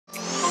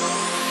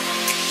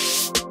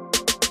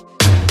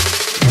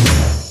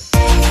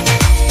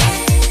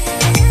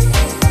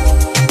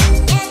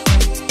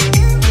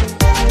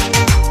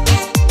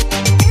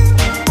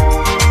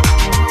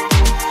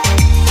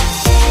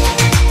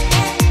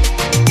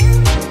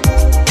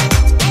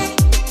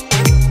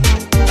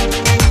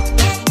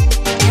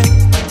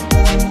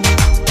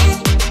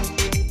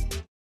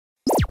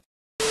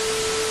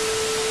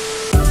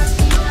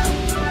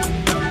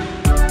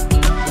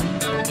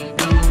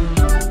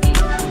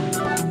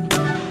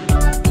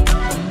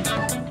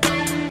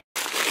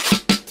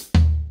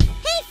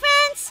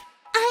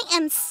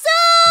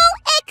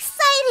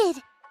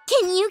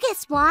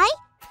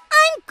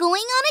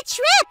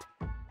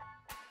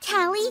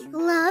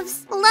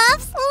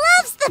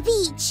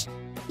beach!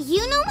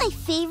 You know my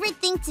favorite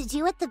thing to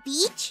do at the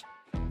beach?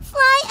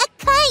 Fly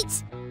a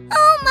kite!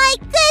 Oh my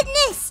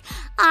goodness!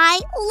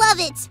 I love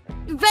it!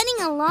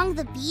 Running along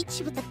the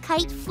beach with a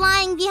kite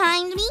flying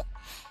behind me?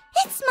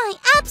 It's my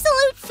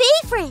absolute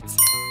favorite!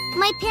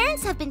 My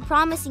parents have been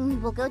promising we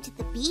will go to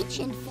the beach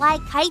and fly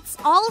kites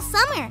all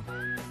summer.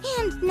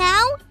 And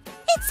now,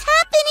 it's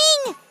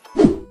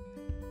happening!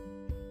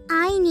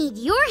 I need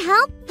your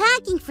help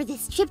packing for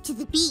this trip to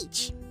the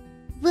beach.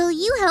 Will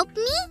you help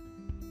me?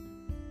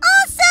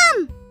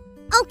 Awesome!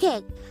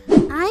 Okay,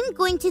 I'm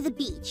going to the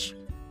beach.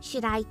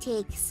 Should I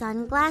take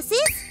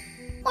sunglasses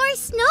or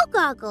snow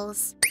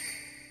goggles?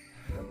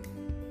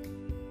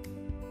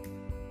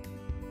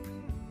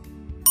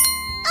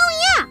 Oh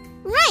yeah,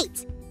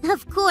 right!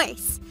 Of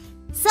course.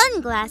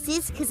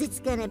 Sunglasses, because it's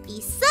gonna be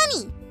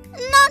sunny,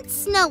 not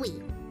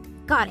snowy.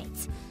 Got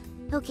it.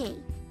 Okay,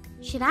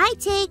 should I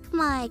take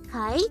my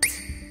kite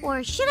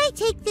or should I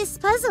take this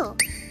puzzle?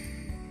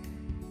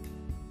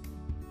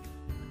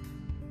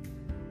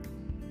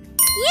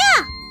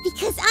 Yeah,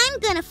 because I'm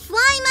gonna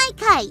fly my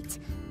kite.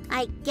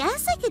 I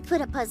guess I could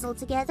put a puzzle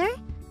together,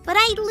 but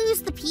I'd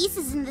lose the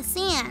pieces in the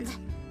sand.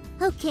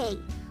 Okay,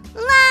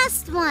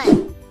 last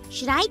one.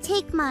 Should I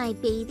take my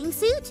bathing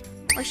suit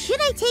or should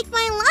I take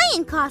my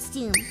lion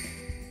costume?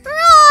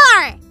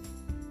 Roar!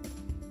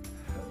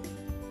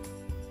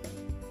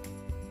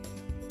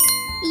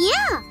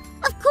 Yeah,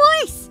 of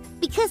course,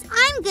 because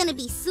I'm gonna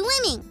be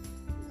swimming.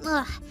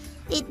 Ugh,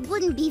 it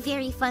wouldn't be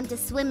very fun to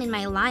swim in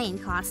my lion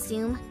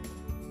costume.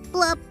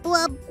 Blub,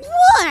 blub,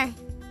 roar!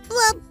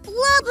 Blub,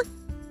 blub.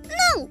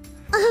 No!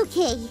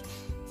 Okay,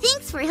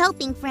 thanks for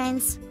helping,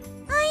 friends.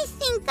 I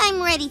think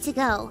I'm ready to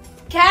go.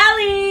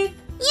 Callie!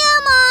 Yeah,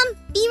 Mom!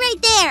 Be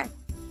right there!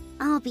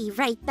 I'll be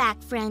right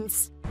back,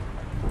 friends.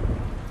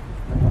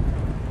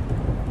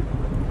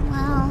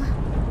 Well,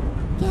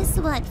 guess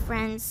what,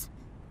 friends?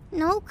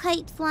 No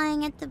kite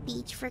flying at the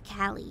beach for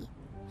Callie.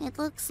 It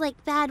looks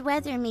like bad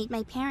weather made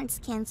my parents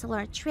cancel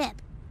our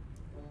trip.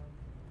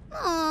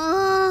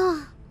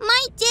 Oh,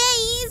 my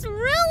day is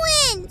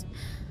ruined!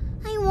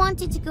 I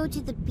wanted to go to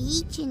the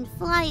beach and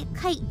fly a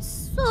kite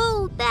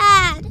so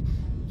bad.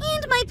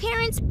 And my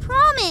parents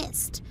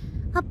promised.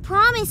 A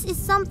promise is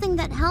something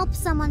that helps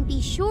someone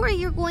be sure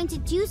you're going to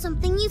do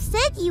something you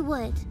said you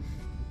would.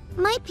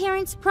 My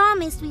parents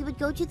promised we would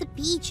go to the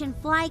beach and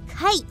fly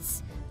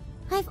kites.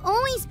 I've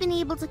always been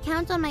able to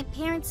count on my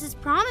parents'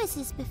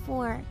 promises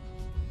before.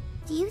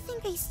 Do you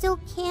think I still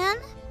can?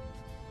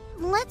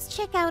 Let's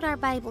check out our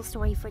Bible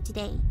story for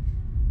today.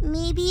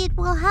 Maybe it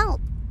will help.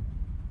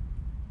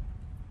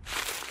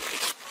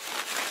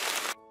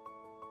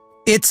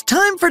 It's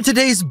time for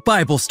today's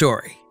Bible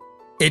story.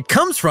 It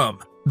comes from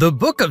the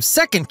book of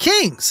 2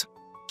 Kings,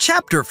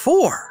 chapter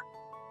 4.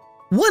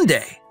 One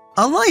day,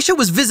 Elisha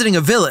was visiting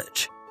a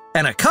village,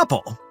 and a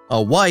couple,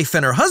 a wife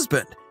and her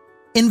husband,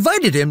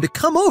 invited him to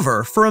come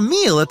over for a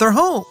meal at their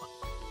home.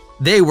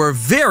 They were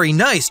very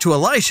nice to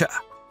Elisha.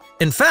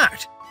 In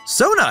fact,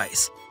 so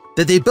nice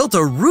that they built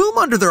a room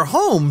under their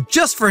home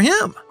just for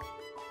him.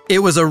 It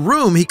was a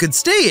room he could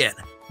stay in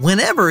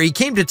whenever he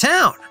came to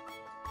town.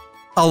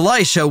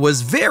 Elisha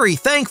was very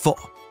thankful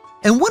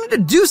and wanted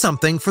to do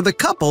something for the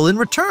couple in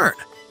return.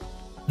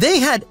 They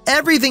had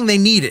everything they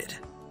needed,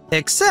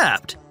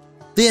 except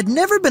they had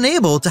never been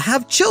able to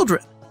have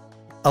children.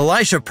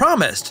 Elisha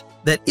promised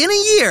that in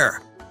a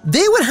year,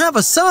 they would have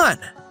a son.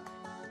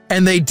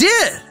 And they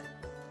did.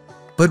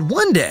 But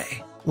one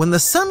day, when the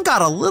son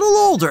got a little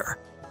older,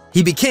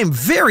 he became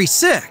very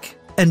sick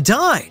and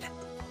died.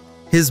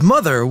 His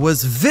mother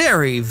was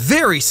very,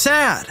 very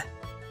sad.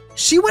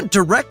 She went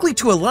directly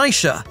to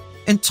Elisha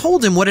and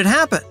told him what had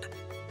happened.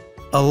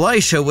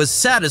 Elisha was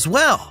sad as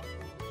well,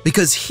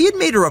 because he had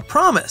made her a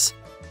promise,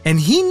 and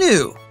he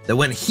knew that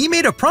when he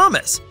made a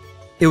promise,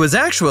 it was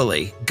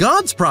actually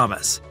God's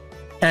promise,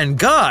 and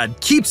God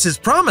keeps his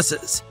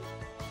promises.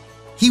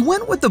 He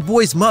went with the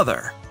boy's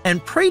mother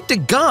and prayed to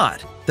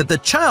God that the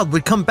child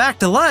would come back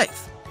to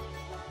life.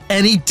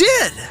 And he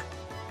did!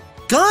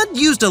 God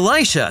used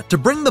Elisha to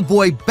bring the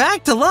boy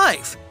back to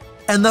life,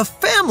 and the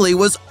family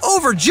was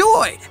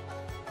overjoyed.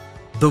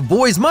 The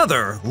boy's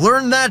mother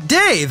learned that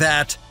day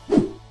that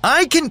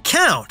I can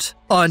count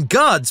on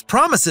God's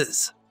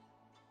promises.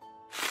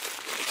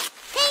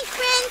 Hey,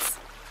 friends!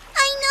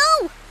 I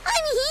know!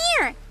 I'm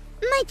here!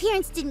 My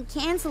parents didn't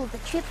cancel the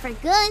trip for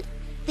good.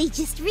 They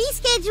just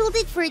rescheduled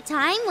it for a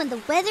time when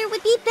the weather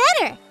would be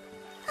better.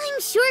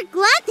 I'm sure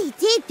glad they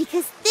did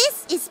because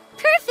this is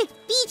perfect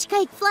beach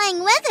kite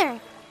flying weather.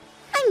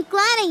 I'm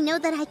glad I know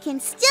that I can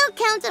still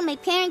count on my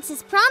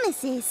parents'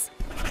 promises.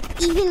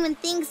 Even when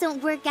things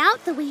don't work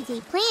out the way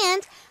they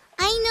planned,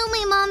 I know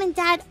my mom and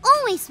dad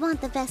always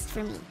want the best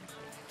for me.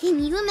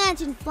 Can you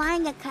imagine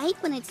flying a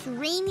kite when it's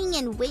raining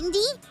and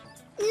windy?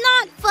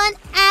 Not fun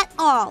at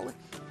all.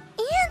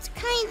 And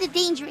kinda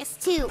dangerous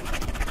too.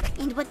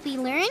 And what we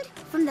learned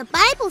from the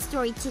Bible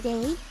story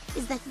today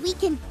is that we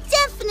can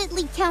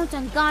definitely count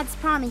on God's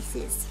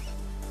promises.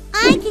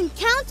 I can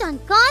count on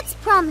God's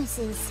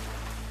promises.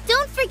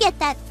 Don't forget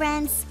that,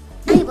 friends.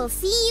 I will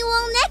see you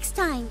all next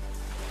time.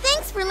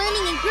 Thanks Thanks for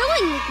learning and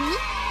growing with me.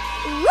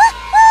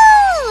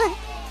 Woohoo!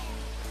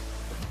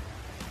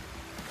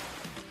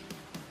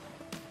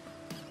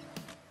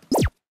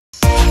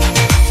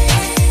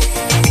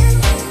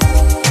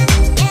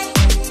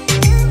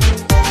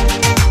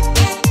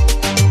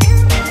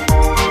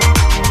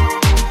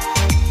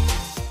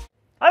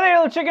 Hi there,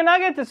 little chicken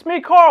nuggets. It's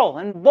me, Carl,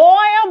 and boy,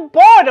 oh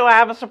boy, do I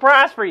have a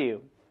surprise for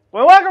you.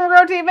 Well, welcome to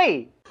Grow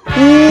TV.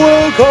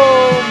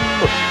 Welcome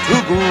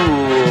to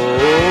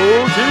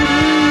Grow TV.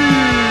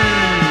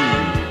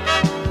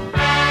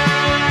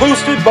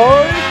 Hosted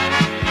by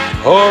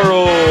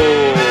Carl,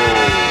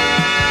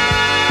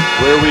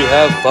 where we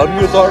have fun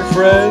with our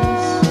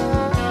friends,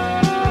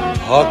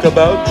 talk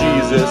about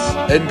Jesus,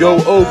 and go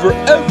over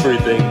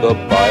everything the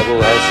Bible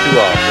has to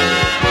offer.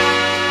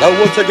 Now,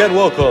 once again,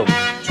 welcome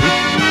to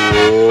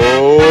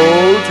Grow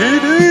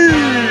TV.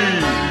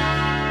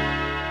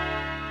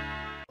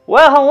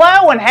 Well,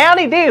 hello and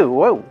howdy do.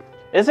 Whoa.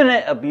 Isn't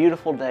it a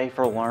beautiful day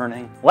for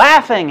learning,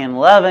 laughing, and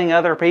loving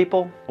other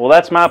people? Well,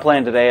 that's my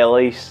plan today, at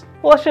least.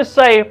 Well, let's just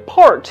say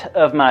part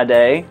of my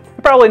day.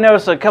 You probably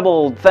noticed a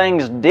couple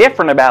things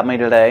different about me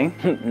today.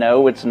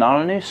 No, it's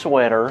not a new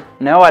sweater.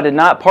 No, I did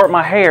not part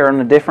my hair on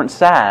a different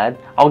side.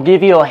 I'll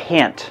give you a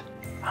hint.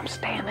 I'm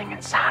standing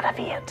inside of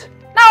it.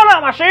 No,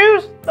 not my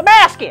shoes. The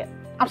basket.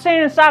 I'm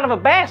standing inside of a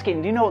basket,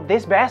 and do you know what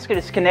this basket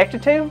is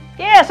connected to?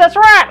 Yes, that's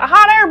right, a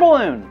hot air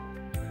balloon.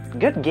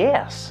 Good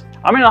guess.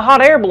 I'm in a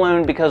hot air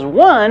balloon because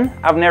 1,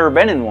 I've never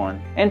been in one,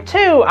 and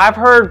 2, I've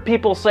heard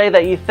people say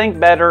that you think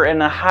better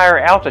in a higher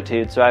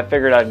altitude, so I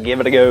figured I'd give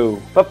it a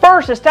go. But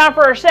first, it's time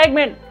for our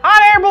segment,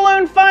 Hot Air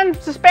Balloon Fun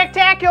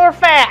Spectacular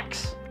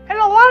Facts. And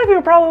a lot of you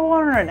are probably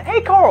wondering,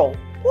 hey Carl,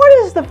 what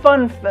is the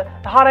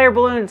hot air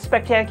balloon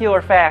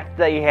spectacular fact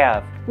that you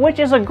have? Which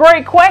is a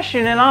great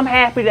question, and I'm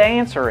happy to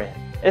answer it.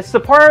 It's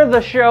the part of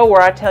the show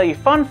where I tell you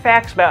fun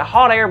facts about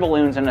hot air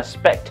balloons in a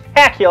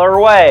spectacular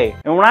way.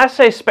 And when I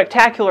say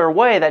spectacular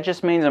way, that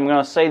just means I'm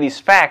going to say these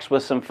facts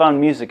with some fun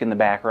music in the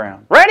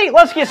background. Ready?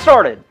 Let's get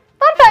started.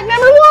 Fun fact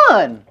number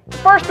 1. The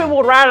first people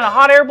would ride in a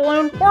hot air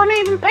balloon weren't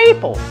even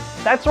people.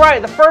 That's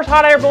right, the first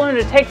hot air balloon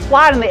to take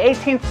flight in the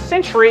 18th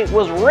century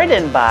was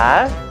ridden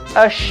by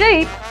a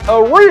sheep,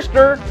 a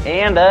rooster,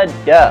 and a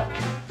duck.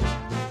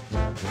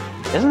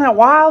 Isn't that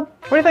wild?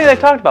 What do you think they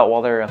talked about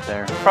while they were up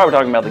there? Probably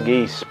talking about the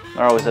geese.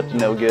 They're always up to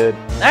no good.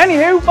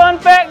 Anywho, fun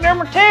fact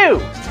number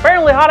 2.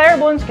 Apparently hot air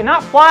balloons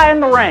cannot fly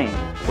in the rain,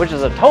 which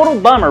is a total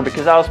bummer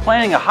because I was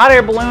planning a hot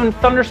air balloon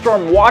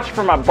thunderstorm watch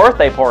for my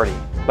birthday party.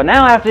 But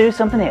now I have to do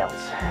something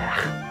else.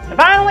 And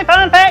finally,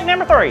 fun fact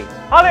number 3.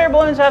 Hot air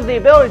balloons have the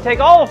ability to take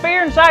all the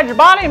fear inside your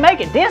body and make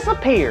it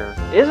disappear.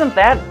 Isn't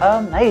that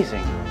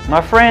amazing? My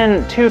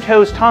friend Two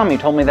Toes Tommy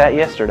told me that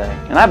yesterday,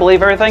 and I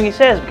believe everything he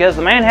says because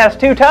the man has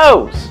 2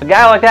 toes. A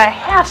guy like that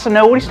has to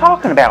know what he's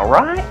talking about,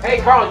 right? Hey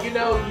Carl, you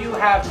know you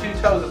have 2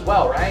 toes as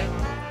well, right?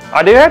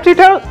 I do have 2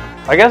 toes?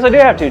 I guess I do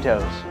have 2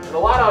 toes. And a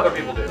lot of other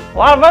people do. A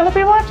lot of other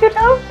people have 2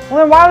 toes? Well,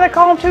 then why do they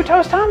call him Two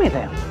Toes Tommy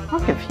then?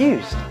 I'm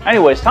confused.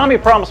 Anyways, Tommy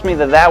promised me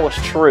that was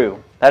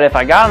true. That if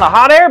I got in a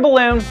hot air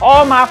balloon,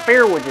 all my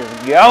fear would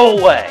just go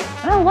away.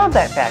 And I love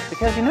that fact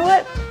because you know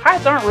what?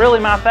 Heights aren't really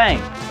my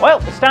thing.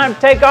 Well, it's time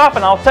to take off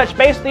and I'll touch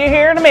base with you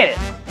here in a minute.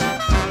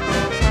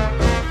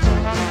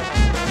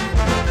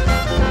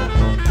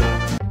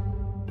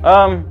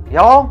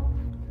 Y'all,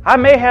 I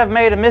may have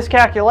made a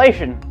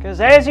miscalculation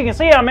because as you can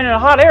see, I'm in a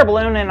hot air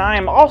balloon and I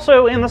am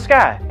also in the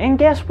sky. And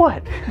guess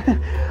what?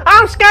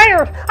 I'm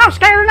scared. I'm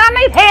scared and I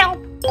need help.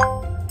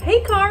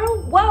 Hey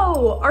Carl,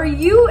 whoa, are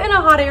you in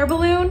a hot air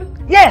balloon?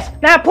 Yes,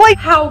 now please.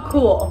 How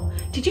cool.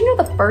 Did you know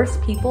the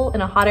first people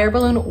in a hot air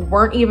balloon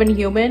weren't even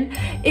human?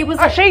 It was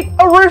a sheep,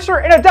 a rooster,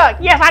 and a duck.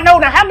 Yes, I know.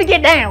 Now how to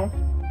get down?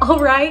 All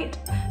right,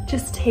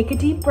 just take a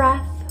deep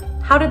breath.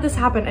 How did this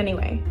happen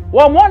anyway?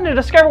 Well, I'm wanting to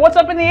discover what's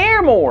up in the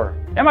air more.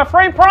 And my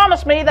friend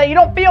promised me that you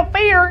don't feel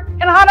fear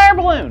in a hot air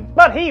balloon.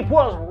 But he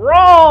was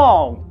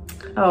wrong.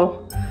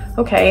 Oh,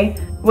 okay.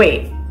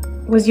 Wait,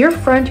 was your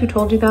friend who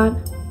told you that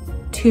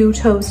Two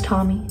Toes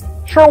Tommy?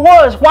 Sure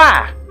was.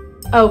 Why?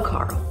 Oh,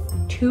 Carl.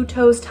 Two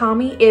Toes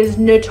Tommy is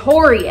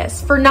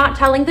notorious for not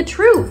telling the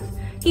truth.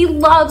 He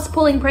loves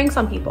pulling pranks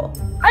on people.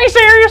 Are you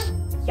serious?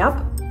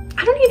 Yep.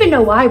 I don't even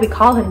know why we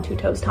call him Two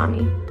Toes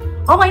Tommy.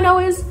 All I know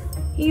is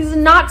he's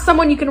not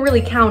someone you can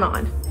really count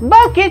on.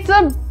 Buckets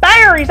of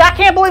berries! I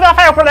can't believe I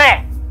fell for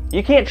that!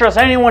 You can't trust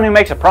anyone who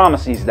makes a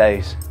promise these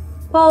days.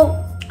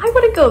 Well, I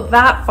wouldn't go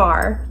that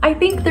far. I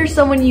think there's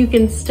someone you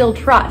can still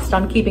trust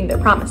on keeping their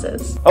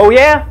promises. Oh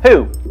yeah?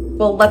 Who?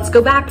 Well, let's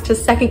go back to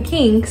 2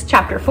 Kings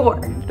chapter 4.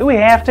 Do we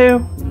have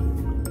to?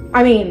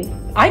 I mean,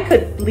 I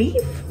could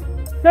leave.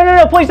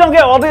 No, please don't go.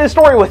 I'll do the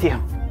story with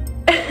you.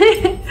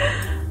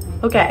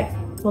 Okay,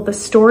 well the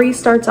story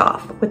starts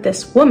off with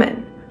this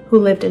woman who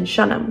lived in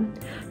Shunem.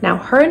 Now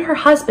her and her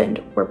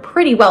husband were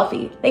pretty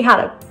wealthy. They had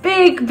a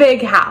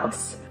big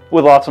house.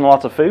 With lots and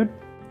lots of food?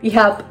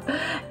 Yep,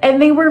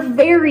 and they were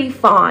very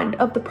fond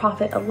of the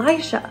prophet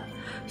Elisha.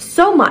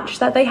 So much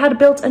that they had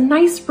built a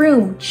nice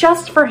room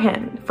just for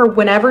him for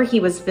whenever he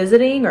was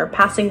visiting or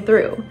passing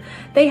through.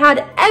 They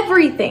had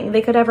everything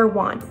they could ever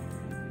want,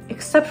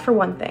 except for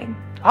one thing.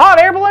 A hot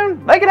air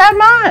balloon? They could have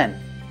mine.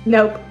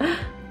 Nope.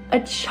 A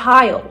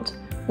child.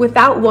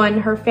 Without one,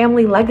 her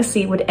family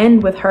legacy would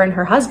end with her and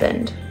her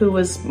husband, who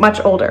was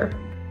much older.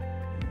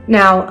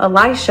 Now,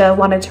 Elisha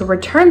wanted to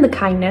return the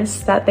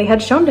kindness that they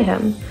had shown to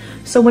him.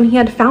 So when he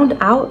had found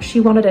out she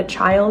wanted a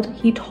child,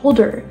 he told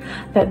her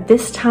that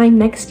this time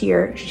next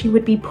year, she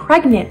would be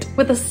pregnant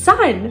with a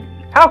son.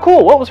 How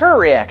cool. What was her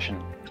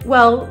reaction?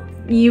 Well,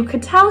 you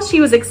could tell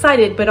she was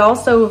excited, but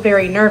also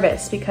very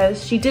nervous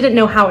because she didn't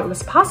know how it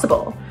was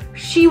possible.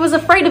 She was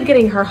afraid of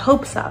getting her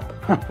hopes up.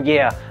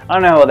 Yeah, I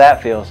know how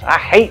that feels. I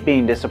hate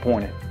being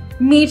disappointed.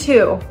 Me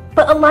too.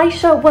 But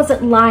Elisha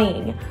wasn't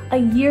lying. A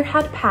year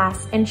had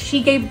passed and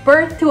she gave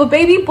birth to a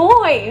baby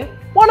boy.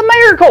 What a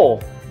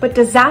miracle! But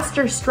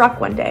disaster struck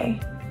one day.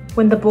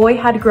 When the boy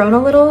had grown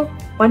a little,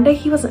 one day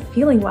he wasn't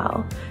feeling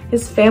well.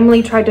 His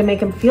family tried to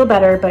make him feel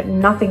better, but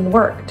nothing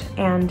worked,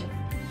 and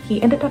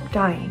he ended up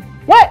dying.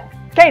 What?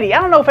 Katie, I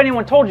don't know if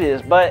anyone told you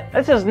this, but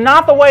this is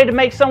not the way to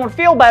make someone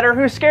feel better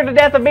who's scared to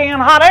death of being in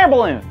a hot air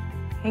balloon.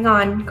 Hang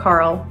on,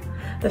 Carl.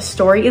 The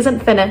story isn't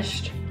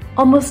finished.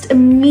 Almost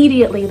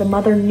immediately, the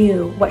mother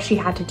knew what she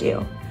had to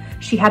do.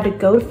 She had to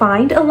go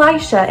find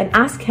Elisha and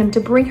ask him to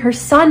bring her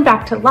son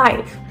back to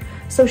life.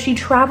 So she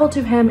traveled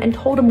to him and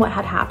told him what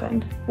had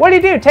happened. What do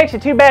you do? Text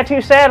it too bad,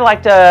 too sad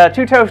like the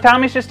Two-Toes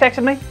Tommy's just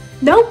texted me?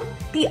 Nope,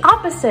 the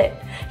opposite.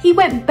 He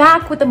went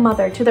back with the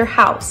mother to their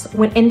house,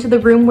 went into the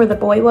room where the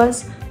boy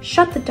was,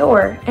 shut the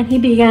door, and he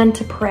began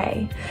to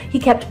pray. He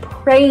kept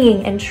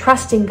praying and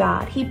trusting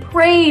God. He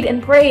prayed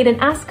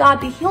and asked God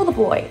to heal the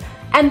boy.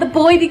 And the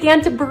boy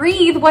began to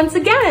breathe once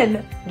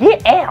again.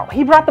 Get out!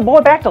 He brought the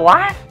boy back to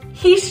life?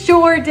 He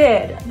sure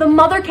did. The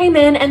mother came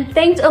in and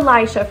thanked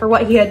Elisha for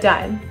what he had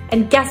done.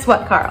 And guess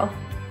what, Carl?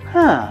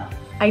 Huh.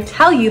 I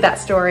tell you that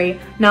story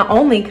not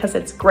only because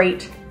it's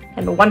great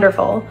and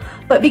wonderful,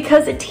 but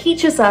because it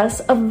teaches us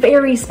a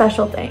very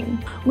special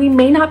thing. We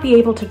may not be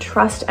able to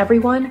trust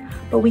everyone,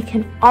 but we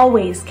can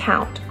always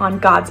count on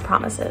God's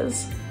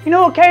promises. You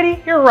know what,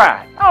 Katie? You're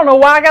right. I don't know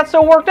why I got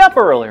so worked up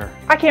earlier.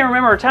 I can't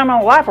remember a time in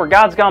my life where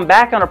God's gone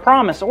back on a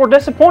promise or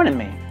disappointed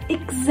me.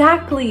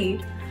 Exactly.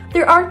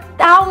 There are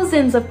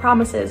thousands of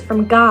promises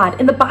from God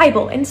in the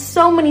Bible and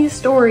so many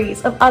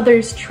stories of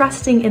others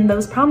trusting in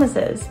those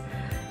promises.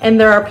 And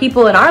there are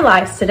people in our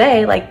lives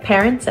today, like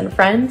parents and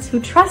friends, who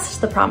trust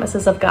the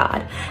promises of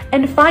God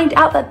and find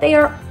out that they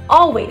are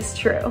always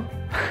true.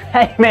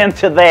 Amen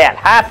to that.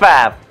 High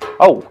five.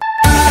 Oh.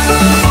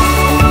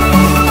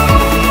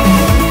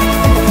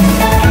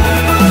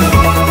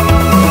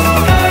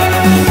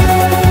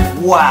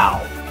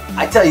 Wow,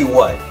 I tell you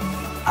what,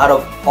 out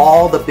of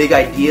all the big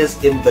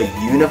ideas in the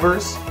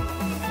universe,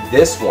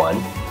 this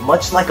one,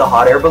 much like a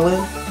hot air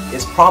balloon,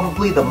 is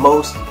probably the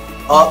most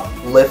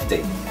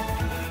uplifting.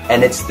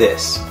 And it's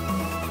this: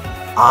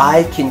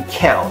 I can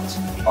count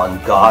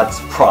on God's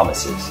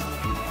promises.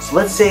 So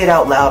let's say it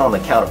out loud on the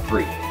count of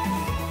 3.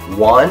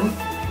 1,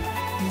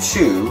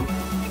 2,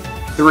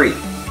 3.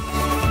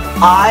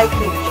 I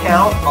can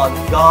count on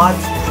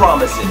God's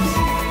promises.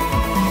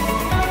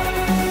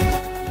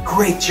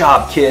 Great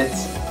job,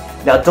 kids.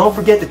 Now don't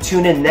forget to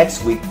tune in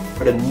next week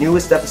for the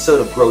newest episode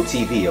of Grow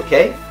TV,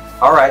 okay?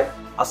 All right,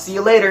 I'll see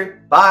you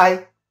later.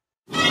 Bye.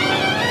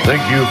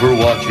 Thank you for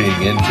watching,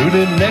 and tune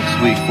in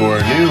next week for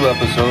a new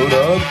episode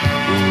of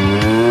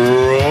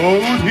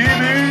Grow TV.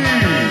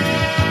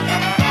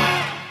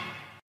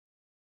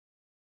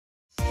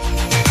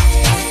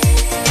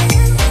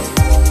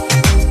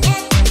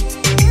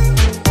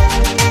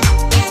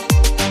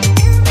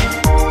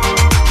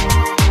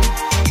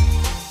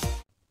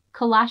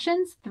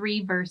 Colossians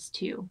 3 verse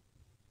 2.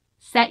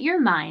 Set your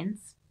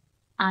minds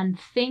on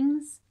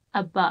things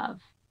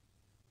above,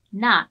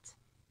 not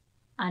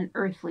on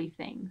earthly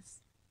things.